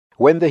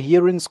When the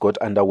hearings got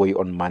underway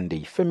on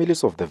Monday,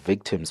 families of the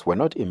victims were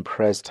not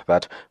impressed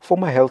that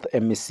former Health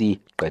MEC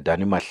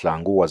Qedani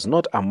Mahlangu was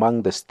not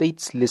among the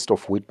state's list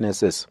of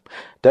witnesses.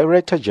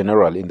 Director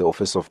General in the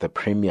Office of the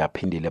Premier,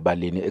 Phindile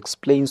Baleni,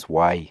 explains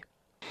why.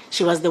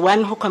 She was the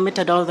one who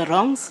committed all the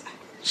wrongs.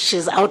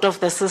 She's out of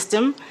the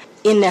system.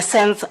 In a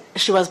sense,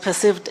 she was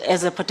perceived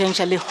as a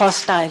potentially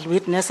hostile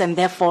witness, and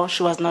therefore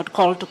she was not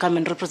called to come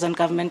and represent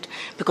government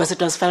because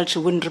it was felt she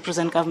wouldn't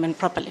represent government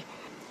properly.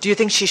 Do you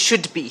think she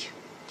should be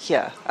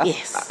here?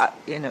 Yes.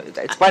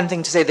 It's one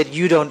thing to say that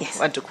you don't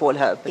want to call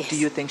her, but Yes. do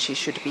you think she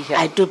should be here?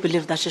 I do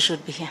believe that she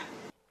should be here.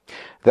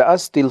 There are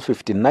still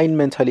 59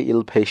 mentally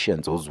ill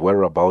patients whose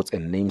whereabouts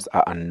and names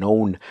are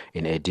unknown.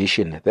 In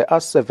addition, there are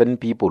 7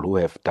 people who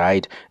have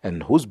died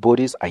and whose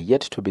bodies are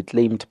yet to be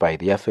claimed by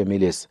their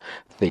families.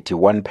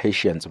 31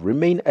 patients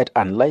remain at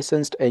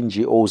unlicensed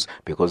NGOs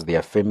because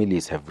their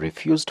families have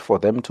refused for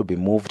them to be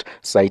moved,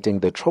 citing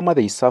the trauma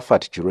they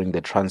suffered during the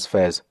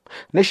transfers.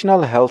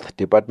 National Health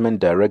Department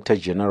Director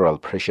General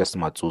Precious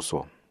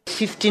Matsuso.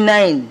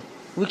 59,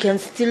 we can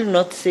still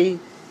not say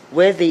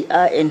where they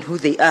are and who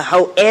they are.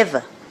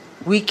 However,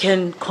 we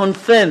can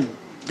confirm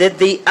that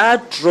they are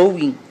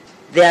drawing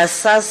their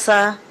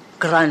SASSA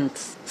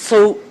grants.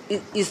 So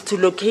it is to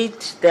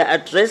locate their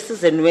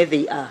addresses and where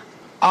they are.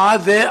 Are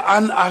there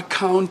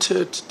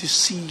unaccounted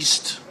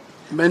deceased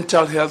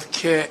mental health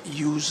care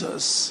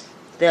users?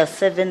 There are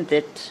 7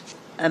 that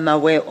I'm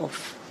aware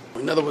of.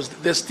 In other words,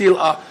 there still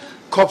are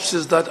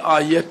corpses that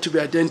are yet to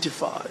be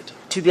identified.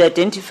 To be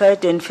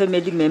identified and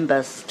family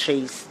members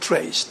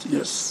Traced,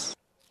 yes.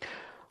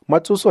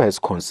 Matsuso has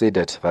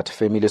considered that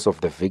families of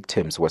the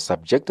victims were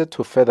subjected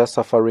to further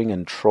suffering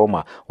and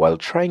trauma while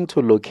trying to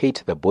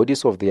locate the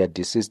bodies of their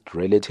deceased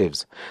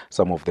relatives.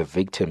 Some of the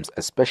victims,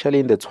 especially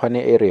in the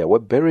Tshwane area, were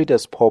buried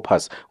as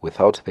paupers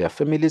without their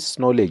families'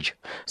 knowledge.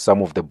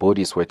 Some of the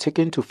bodies were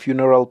taken to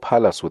funeral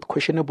parlors with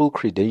questionable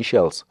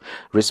credentials.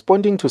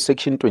 Responding to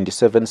Section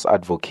 27's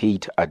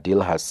advocate,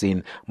 Adil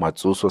Hassin,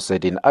 Matsuso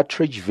said in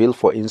Attridgeville,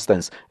 for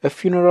instance, a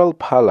funeral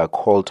parlor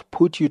called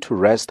Put You to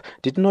Rest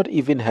did not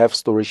even have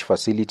storage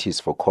facilities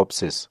for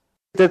corpses.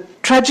 The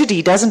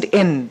tragedy doesn't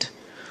end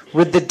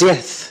with the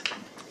death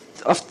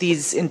of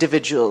these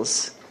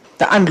individuals.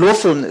 The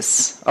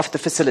unlawfulness of the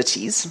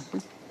facilities,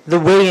 the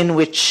way in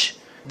which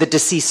the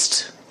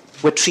deceased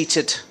were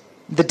treated,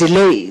 the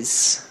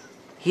delays.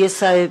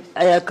 Yes, I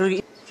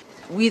agree.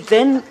 We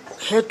then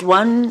had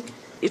one,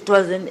 it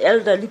was an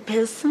elderly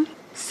person,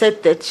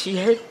 said that she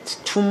had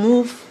to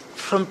move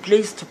from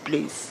place to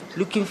place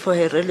looking for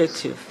her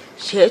relative.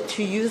 She had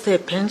to use her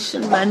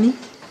pension money,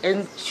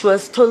 and she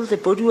was told the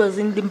body was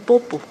in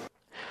Limpopo.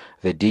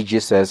 The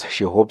DG says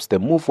she hopes the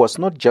move was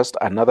not just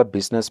another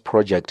business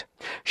project.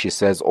 She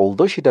says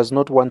although she does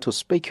not want to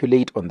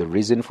speculate on the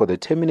reason for the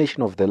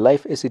termination of the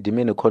Life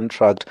Esidimeni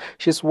contract,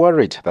 she's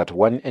worried that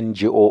one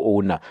NGO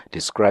owner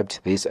described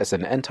this as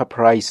an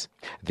enterprise.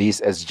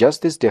 This as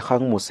Justice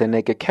Dikgang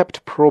Moseneke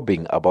kept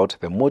probing about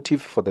the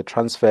motive for the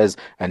transfers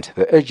and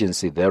the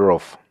urgency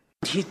thereof.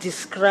 He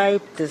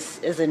described this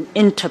as an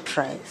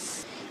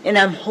enterprise, and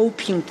I'm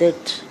hoping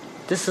that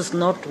this is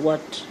not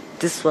what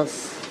this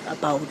was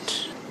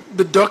about.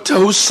 The doctor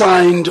who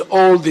signed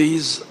all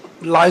these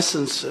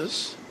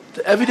licenses,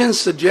 the evidence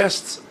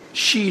suggests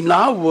she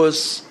now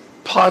was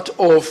part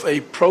of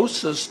a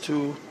process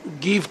to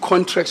give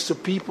contracts to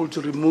people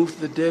to remove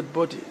the dead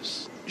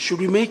bodies. Should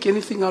we make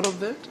anything out of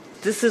that?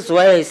 This is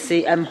why I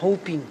say I'm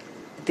hoping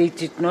they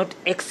did not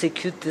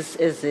execute this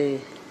as a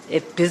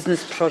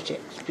business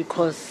project,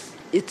 because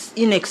it's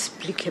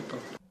inexplicable.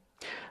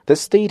 The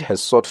state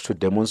has sought to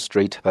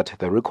demonstrate that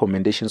the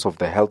recommendations of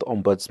the Health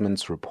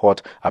Ombudsman's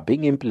report are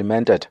being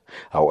implemented.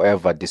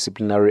 However,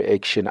 disciplinary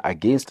action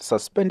against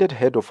suspended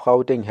head of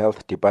Gauteng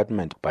Health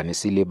Department,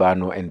 Banisi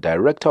Libano, and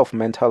Director of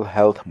Mental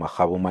Health,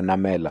 Magabo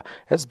Manamela,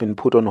 has been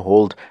put on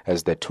hold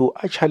as the two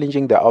are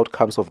challenging the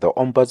outcomes of the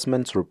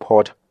Ombudsman's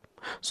report.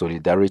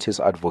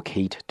 Solidarity's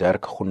advocate,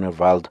 Dirk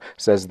Groenewald,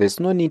 says there's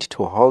no need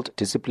to halt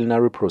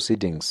disciplinary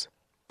proceedings.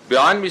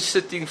 Behind me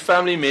sitting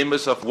family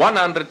members of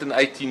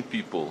 118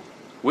 people.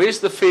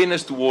 Where's the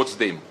fairness towards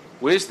them?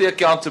 Where's the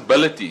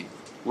accountability?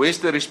 Where's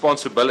the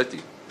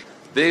responsibility?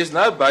 There is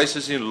no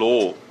basis in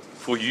law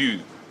for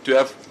you to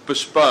have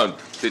postponed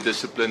the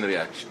disciplinary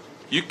action.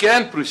 You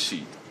can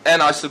proceed,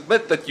 and I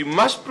submit that you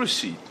must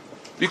proceed,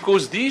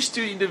 because these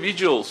 2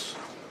 individuals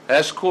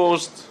has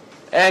caused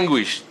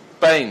anguish,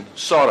 pain,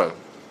 sorrow.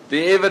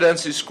 The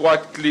evidence is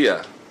quite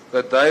clear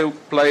that they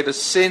played a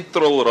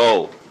central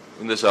role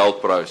in this whole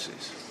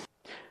process.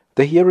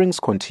 The hearings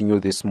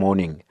continue this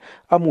morning.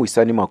 I'm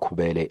Wisani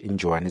Makhubele in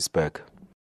Johannesburg.